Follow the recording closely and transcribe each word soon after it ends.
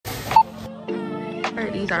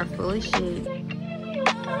swear these are full of shit.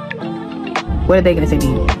 What are they gonna say to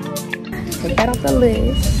you? Take that off the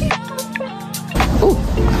list. Ooh,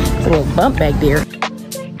 it's a little bump back there.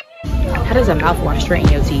 How does a mouthwash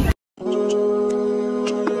straighten your teeth?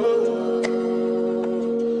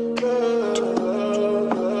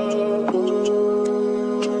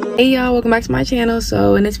 Hey y'all, welcome back to my channel.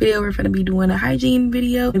 So in this video we're going to be doing a hygiene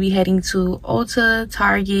video. We'll be heading to Ulta,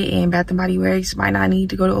 Target, and Bath & Body Works. Might not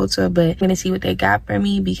need to go to Ulta, but I'm gonna see what they got for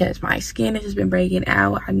me because my skin has just been breaking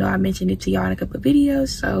out. I know I mentioned it to y'all in a couple of videos.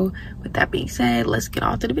 So with that being said, let's get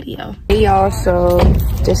on to the video. Hey y'all, so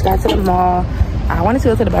just got to the mall. I wanted to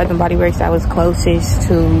go to the Bath & Body Works that was closest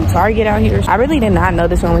to Target out here. I really did not know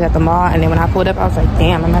this one was at the mall, and then when I pulled up I was like,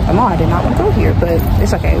 damn, I'm at the mall. I did not want to go here, but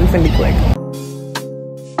it's okay, we finna be quick.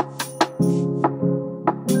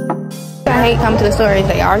 I hate coming to the store.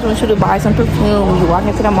 They always want you to buy some perfume when you walk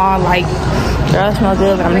into the mall, like, girl, it smells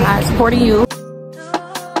good, but I'm not supporting you.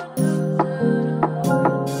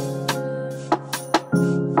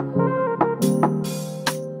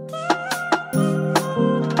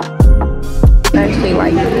 I actually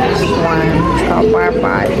like this one. It's called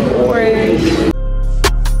 554.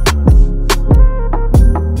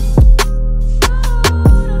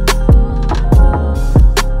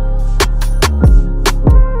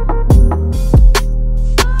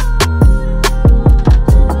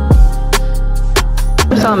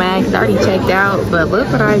 So mad because I already checked out, but look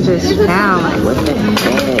what I just found. Like, what the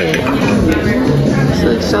heck? This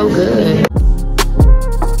looks so good.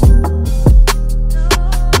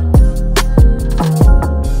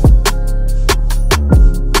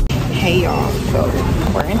 Hey y'all, so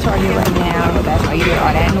we're in Target right now. That's why you hear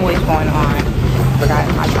all that noise going on. Forgot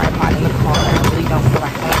my tripod in the car. I really don't feel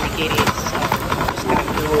like I want to get it, so I'm just gonna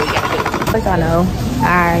do what we gotta do. Like y'all know,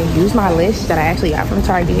 I use my list that I actually got from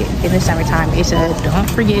Target in the summertime. It's a don't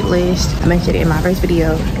forget list. I mentioned it in my first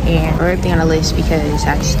video and wrote everything on the list because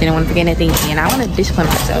I just didn't want to forget anything and I want to discipline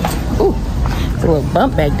myself. Ooh, it's a little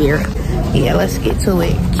bump back there. Yeah, let's get to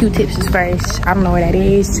it. Q-tips is first. I don't know where that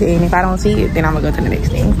is, and if I don't see it, then I'm gonna go to the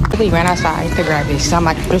next thing. I really ran outside to grab this. So I'm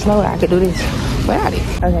like, there's no way I could do this without it.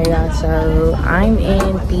 Okay, y'all, so I'm in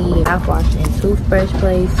the mouthwash and toothbrush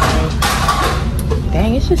place. So,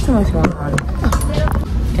 dang, it's just too much going on.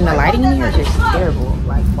 And the lighting in here is just terrible.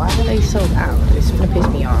 Like, why are they so loud? It's gonna piss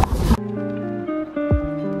me off.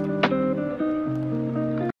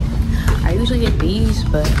 I usually get these,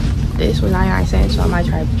 but this was 99 cents, so I might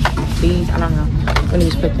try these. I don't know. I'm gonna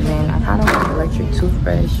just put them in. I kind of want an electric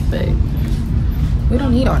toothbrush, but we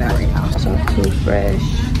don't need all that right now. So, toothbrush.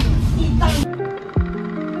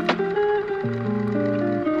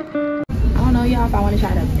 Y'all, if I want to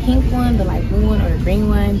try the pink one, the light blue one, or the green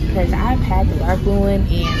one, because I've had the dark blue one and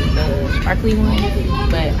the sparkly one,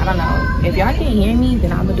 but I don't know. If y'all can't hear me,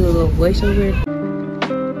 then I'm gonna do a little voiceover.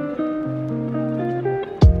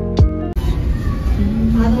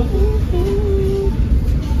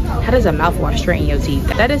 How does a mouthwash straighten your teeth?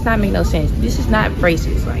 That does not make no sense. This is not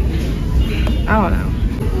braces. Like, I don't know.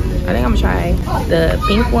 I think I'm gonna try the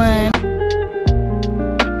pink one.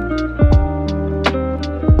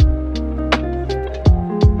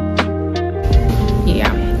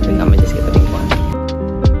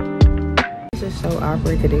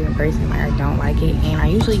 To do in person, like, I don't like it, and I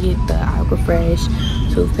usually get the Aquafresh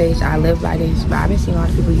toothpaste. I live by this, but I've been seeing a lot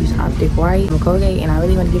of people use Optic White from Colgate, and I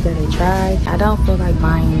really want to give that a try. I don't feel like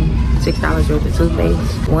buying $6 worth of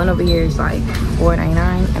toothpaste. One over here is like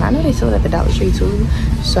 $4.99, and I know they sell it at the Dollar Tree too.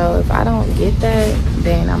 So if I don't get that,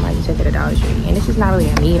 then I might just take it at Dollar Tree. And this is not really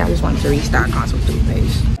a need. I just wanted to restock on some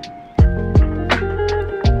toothpaste.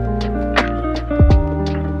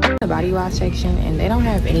 Body wash section, and they don't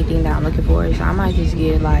have anything that I'm looking for, so I might just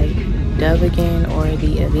get like Dove again or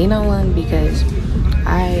the Aveeno one because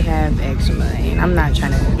I have eczema and I'm not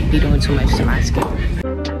trying to be doing too much to my skin.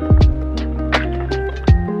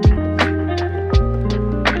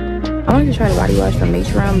 I wanted to try the body wash from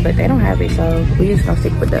Nature, but they don't have it, so we just gonna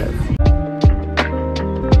stick with Dove.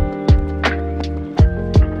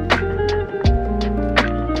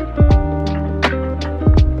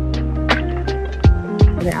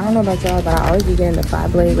 I don't know about y'all, but I always be getting the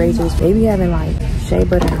 5-blade razors. They be having like shea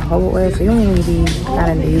butter and jojoba oil, so you don't even be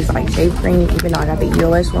having to use like shave cream, even though I got the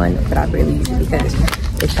EOS one, but I barely use it because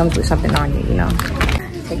it comes with something on it, you know.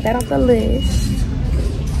 Take that off the list.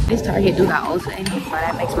 This Target do got Ulta in it, so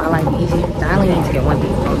that makes my life easier. I only need to get one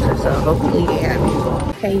thing from Ulta, so hopefully they have it.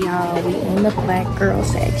 Okay, y'all, we in the black girl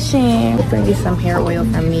section. We're gonna get some hair oil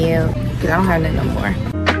from Mia because I don't have none no more.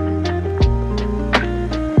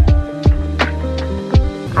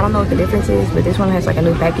 I don't know what the difference is, but this one has like a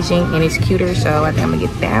new packaging and it's cuter, so I think I'm gonna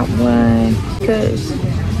get that one because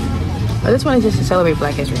But this one is just to celebrate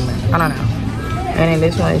Black History Month. I don't know. And then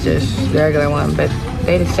this one is just the regular one, but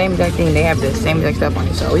they the same exact thing. They have the same exact stuff on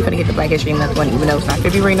it. So we're gonna get the Black History Month one, even though it's not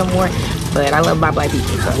February no more. But I love my Black people,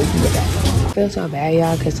 so we can get that. I feel so bad,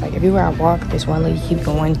 y'all, because like everywhere I walk, this one lady keep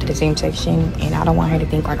going to the same section, and I don't want her to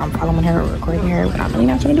think like I'm following her or recording her, but I'm really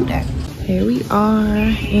not trying to do that. Here we are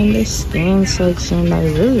in the skin section that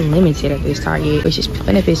is really limited at this Target, which is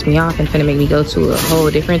gonna piss me off and gonna make me go to a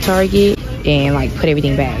whole different Target and like put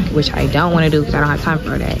everything back, which I don't want to do because I don't have time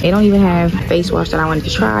for that. They don't even have face wash that I wanted to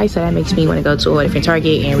try, so that makes me want to go to a different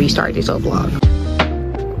Target and restart this whole vlog.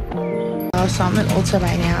 So I'm at Ulta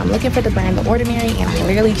right now. I'm looking for the brand The Ordinary, and I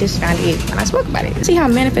literally just found it when I spoke about it. See how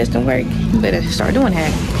manifesting work? You better start doing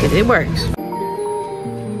that because it works.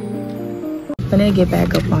 I'm gonna get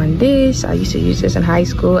back up on this. I used to use this in high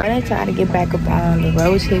school. I'm gonna try to get back up on the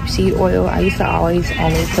rose hip seed oil. I used to always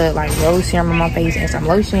only put like rose serum on my face and some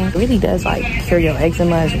lotion. It really does like cure your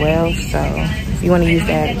eczema as well. So if you want to use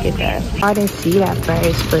that, get that. I didn't see that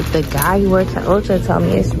first, but the guy who works at Ulta told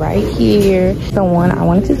me it's right here. The one I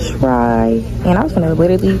wanted to try, and I was gonna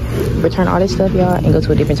literally return all this stuff, y'all, and go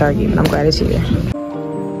to a different Target. But I'm glad it's here.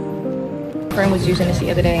 My friend was using this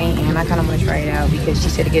the other day, and I kind of want to try it out because she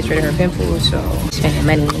said it gets rid of her pimples. So spending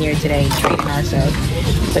money here today trading ourselves,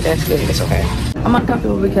 but that's good. It's okay. I'm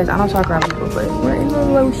uncomfortable because I don't talk around people, but we're in the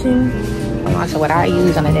lotion. So what I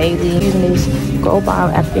use on a daily, using this Gold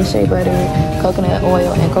Bomb African shea butter, coconut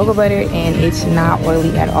oil, and cocoa butter, and it's not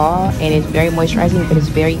oily at all, and it's very moisturizing, but it's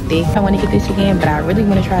very thick. I want to get this again, but I really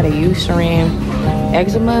want to try the Eucerin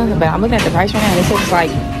eczema. But I'm looking at the price right now, and it says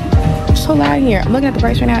like, so loud in here. I'm looking at the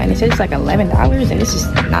price right now, and it says it's like $11, and this is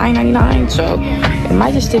 $9.99. So I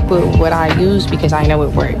might just stick with what I use because I know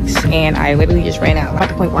it works, and I literally just ran out. I'm at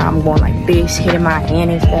the point where I'm going like this, hitting my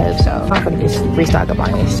hand and stuff. So I'm gonna just restock up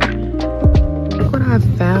on this. Look what I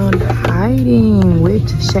found hiding: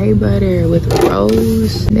 whipped shea butter with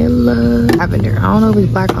rose, vanilla, lavender. I don't know if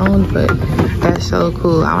it's black owned, but that's so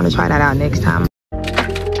cool. I want to try that out next time.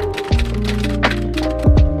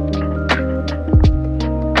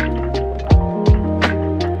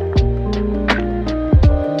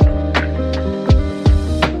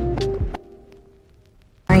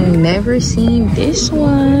 I ain't never seen this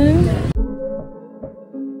one.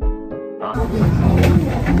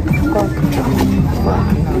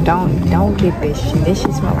 Don't get this shit. This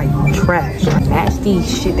shit smell like trash. Nasty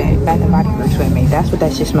shit that Bath and Body Works would make. That's what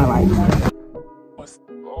that shit smell like.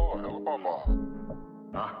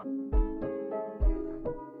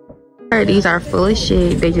 These are full of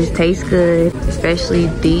shit. They just taste good, especially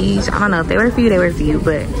these. I don't know if they work for you, they work for you,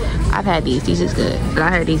 but I've had these. These is good, but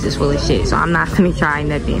I heard these is full of shit, so I'm not gonna try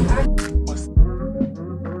nothing.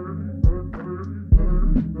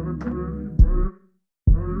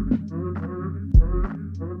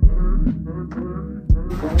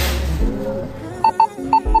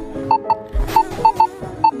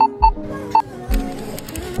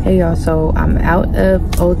 Hey y'all, so I'm out of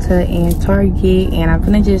Ulta and Target, and I'm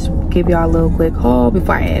gonna just give y'all a little quick haul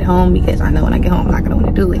before I head home because I know when I get home I'm not gonna want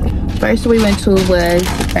to do it. First we went to was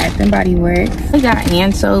Bath and Body Works. I got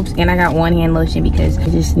hand soaps and I got one hand lotion because I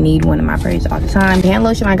just need one in my purse all the time. The hand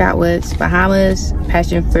lotion I got was Bahamas,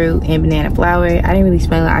 passion fruit, and banana flower. I didn't really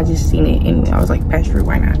smell it, I just seen it and I was like, passion fruit,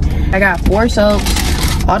 why not? I got 4 soaps.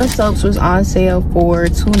 All the soaps was on sale for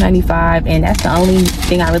 $2.95, and that's the only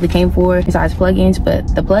thing I really came for besides plugins.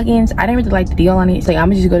 But the plugins, I didn't really like the deal on it, so I'm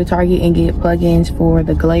gonna just go to Target and get plugins for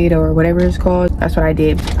the Glade or whatever it's called. That's what I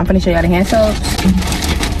did. I'm gonna show y'all the hand soaps.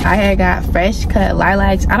 I had got Fresh Cut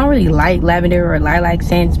Lilacs. I don't really like lavender or lilac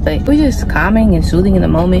scents, but it was just calming and soothing in the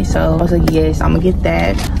moment, so I was like, yes, I'm gonna get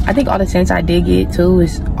that. I think all the scents I did get too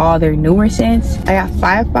is all their newer scents. I got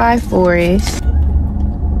 5 Forest.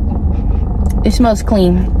 It smells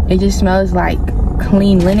clean. It just smells like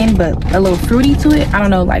clean linen, but a little fruity to it. I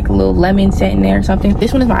don't know, like a little lemon scent in there or something.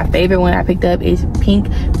 This one is my favorite one I picked up. Is Pink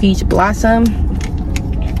Peach Blossom.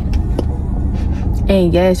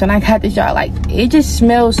 And yes, when I got this, y'all, like, it just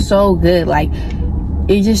smells so good. Like,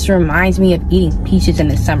 it just reminds me of eating peaches in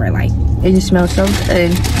the summer. Like, it just smells so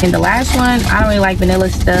good. And the last one, I don't really like vanilla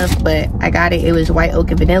stuff, but I got it. It was white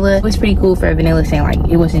oak and vanilla. It was pretty cool for a vanilla scent.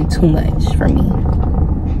 Like, it wasn't too much for me.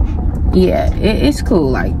 Yeah, it's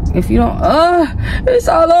cool. Like, if you don't, it's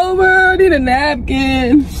all over. I need a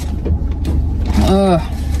napkin. I'm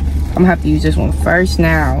gonna have to use this one first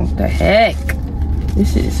now. The heck,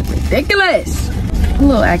 this is ridiculous. A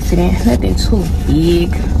little accident, nothing too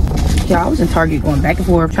big. Yeah, I was in Target going back and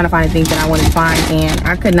forth trying to find the things that I wanted to find, and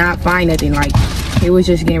I could not find nothing. Like, it was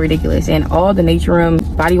just getting ridiculous, and all the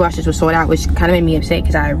Naturum body washes were sold out, which kind of made me upset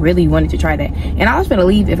because I really wanted to try that. And I was gonna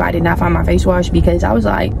leave if I did not find my face wash, because I was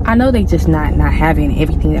like, I know they just not having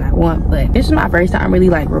everything that I want. But this is my first time really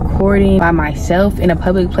like recording by myself in a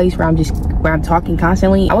public place where I'm talking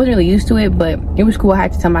constantly. I wasn't really used to it, but it was cool. I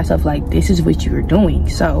had to tell myself, like, this is what you're doing,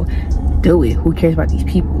 so do it. Who cares about these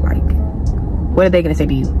people? Like, what are they gonna say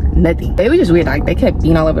to you? Nothing. It was just weird, like they kept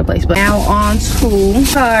being all over the place. But now on to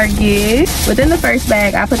Target. Within the first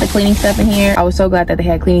bag, I put the cleaning stuff in here. I was so glad that they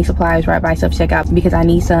had cleaning supplies right by self-checkout, because I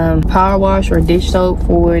need some power wash or dish soap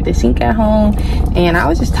for the sink at home, and I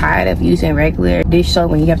was just tired of using regular dish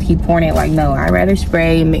soap when you have to keep pouring it. Like, no, I'd rather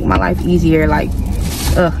spray and make my life easier. Like,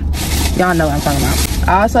 ugh, y'all know what I'm talking about.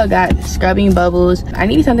 I also got scrubbing bubbles. I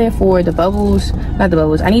needed something for the bubbles, not the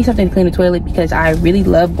bubbles. I need something to clean the toilet because I really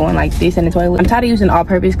love going like this in the toilet. I'm tired of using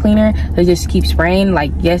all-purpose cleaner to just keep spraying.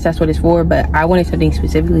 Like, yes, that's what it's for, but I wanted something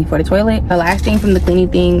specifically for the toilet. The last thing from the cleaning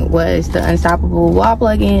thing was the Unstoppable wall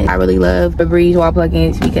plugins. I really love Febreze wall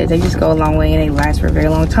plugins because they just go a long way and they last for a very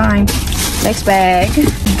long time. Next bag,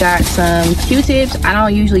 got some Q-tips. I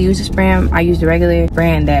don't usually use this brand. I use the regular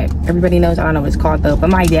brand that everybody knows. I don't know what it's called though, but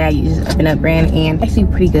my dad uses Up and Up brand, and actually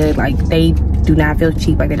pretty good. Like, they do not feel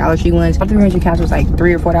cheap like the Dollar Tree ones. 300 counts was like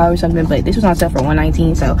 $3 or $4 or something, but this was on sale for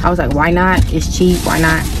 $119. So I was like, why not? It's cheap, why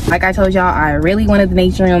not? Like I told y'all, I really wanted the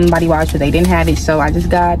Naturum body wash, but they didn't have it, so I just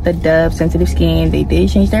got the Dove Sensitive Skin. They did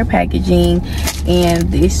change their packaging, and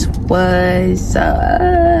this was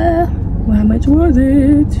how much was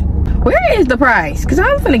it? Where is the price? Because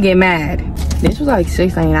I'm finna get mad. This was like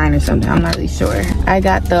 $6.99 or something. I'm not really sure. I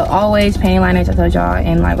got the Always Pain Liners. I told y'all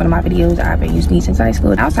in like one of my videos, I've been using these since high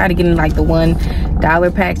school. I was tired of getting like the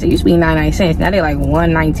 $1 packs. They used to be 99 cents. Now they're like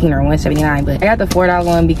 $1.19 or $1.79. But I got the $4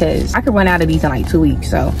 one because I could run out of these in like 2 weeks.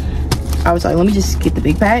 So I was like, let me just get the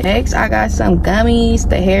big pack. Next, I got some gummies,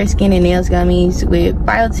 the hair, skin, and nails gummies with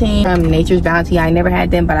biotin from Nature's Bounty. I never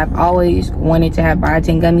had them, but I've always wanted to have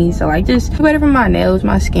biotin gummies. So like, just better for my nails,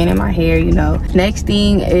 my skin, and my hair, you know. Next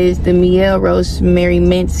thing is the Mielle Rosemary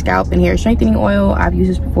Mint Scalp and Hair Strengthening Oil. I've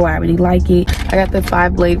used this before. I really like it. I got the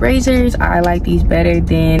 5-blade razors. I like these better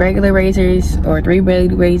than regular razors or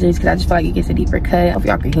 3-blade razors because I just feel like it gets a deeper cut. I hope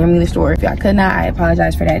y'all can hear me in the store. If y'all could not, I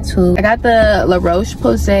apologize for that too. I got the La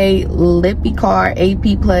Roche-Posay Lipicard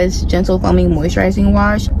AP Plus Gentle Foaming Moisturizing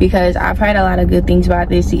Wash because I've heard a lot of good things about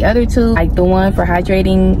this. The other two, like the one for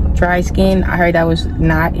hydrating dry skin, I heard that was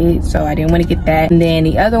not it, so I didn't want to get that. And then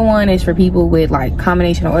the other one is for people with like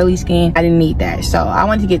combination of oily skin. I didn't need that, so I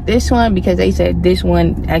wanted to get this one because they said this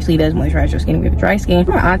one actually does moisturize your skin with dry skin.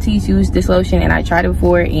 My aunties used this lotion and I tried it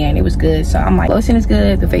before and it was good, so I'm like, lotion is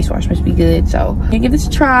good, the face wash must be good. So I'm gonna give this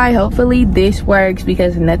a try. Hopefully this works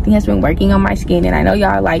because nothing has been working on my skin, and I know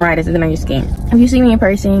y'all like right, something on your skin. If you see me in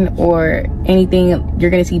person or anything, you're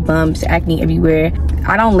gonna see bumps, acne everywhere.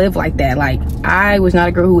 I don't live like that. Like, I was not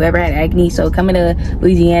a girl who ever had acne, so coming to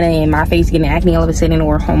Louisiana and my face getting acne all of a sudden,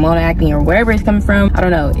 or hormonal acne, or wherever it's coming from, I don't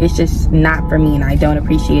know, it's just not for me and I don't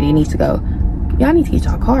appreciate it. It needs to go. Y'all need to get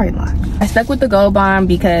y'all car in line. I stuck with the Gold Bond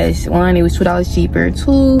because one, it was $2 cheaper.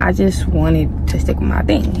 Two, I just wanted to stick with my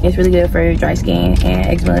thing. It's really good for dry skin and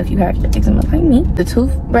eczema if you have eczema like me. The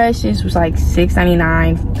toothbrushes was like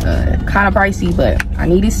 $6.99, kind of pricey, but I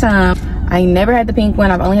needed some. I never had the pink one.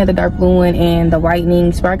 I've only had the dark blue one and the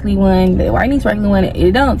whitening sparkly one. The whitening sparkly one,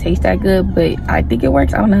 it don't taste that good, but I think it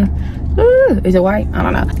works. I don't know. Is it white? I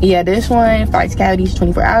don't know. Yeah, this one fights cavities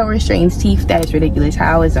 24 hours, straightens teeth. That is ridiculous.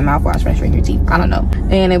 How is a mouthwash going to straighten your teeth? I don't know.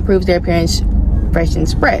 And improves their appearance,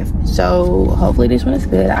 freshens breath. So hopefully this one is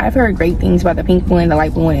good. I've heard great things about the pink one, the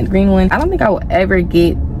light blue one, and the green one. I don't think I will ever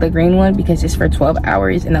get the green one because it's for 12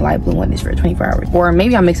 hours and the light blue one is for 24 hours. Or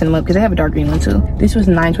maybe I'm mixing them up because they have a dark green one too. This was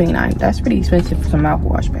 $9.29. That's pretty expensive for some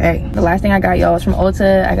mouthwash, but hey. The last thing I got, y'all, is from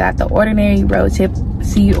Ulta. I got the Ordinary Rosehip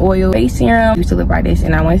Seed Oil Face Serum. I used to live by this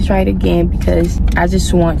and I wanted to try it again because I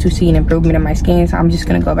just want to see an improvement in my skin. So I'm just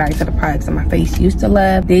gonna go back to the products that my face used to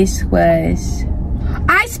love. This was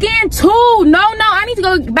I scanned two. No, I need to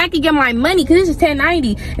go back and get my money because this is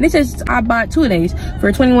 $10.90 and this says I bought 2 of these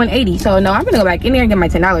for $21.80. So no, I'm gonna go back in there and get my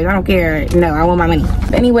 $10. I don't care. No, I want my money.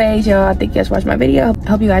 But anyways, y'all, thank you guys for watching my video.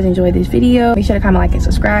 Hope you guys enjoyed this video. Make sure to comment, like, and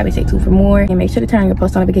subscribe, and stay tuned for more. And make sure to turn on your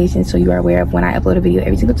post notifications so you are aware of when I upload a video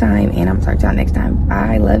every single time. And I'm gonna talk to y'all next time.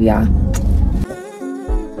 Bye. Love y'all.